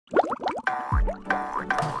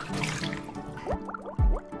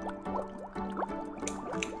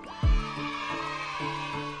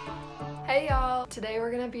Today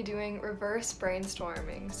we're going to be doing reverse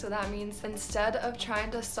brainstorming. So that means instead of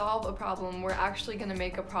trying to solve a problem, we're actually going to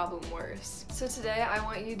make a problem worse. So today I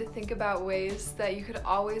want you to think about ways that you could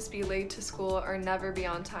always be late to school or never be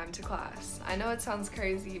on time to class. I know it sounds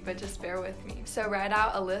crazy, but just bear with me. So write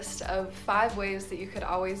out a list of 5 ways that you could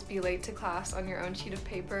always be late to class on your own sheet of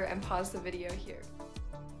paper and pause the video here.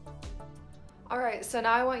 Alright, so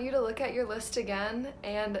now I want you to look at your list again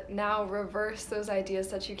and now reverse those ideas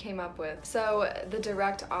that you came up with. So the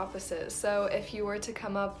direct opposite. So if you were to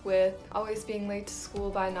come up with always being late to school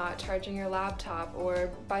by not charging your laptop or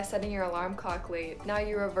by setting your alarm clock late, now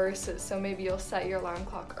you reverse it. So maybe you'll set your alarm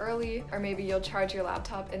clock early or maybe you'll charge your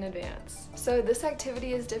laptop in advance. So this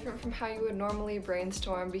activity is different from how you would normally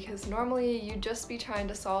brainstorm because normally you'd just be trying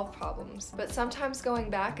to solve problems. But sometimes going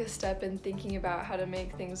back a step and thinking about how to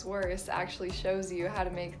make things worse actually shows you how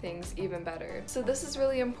to make things even better. So this is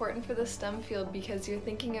really important for the STEM field because you're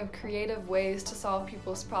thinking of creative ways to solve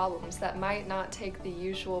people's problems that might not take the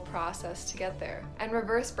usual process to get there. And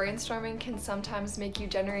reverse brainstorming can sometimes make you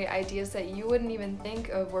generate ideas that you wouldn't even think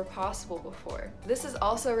of were possible before. This is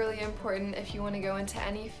also really important if you want to go into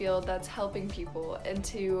any field that's helping people,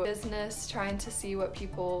 into business, trying to see what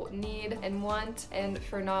people need and want, and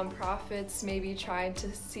for nonprofits, maybe trying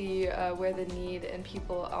to see where the need and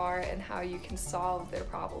people are and how you can solve their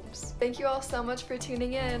problems. Thank you all so much for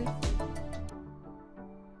tuning in.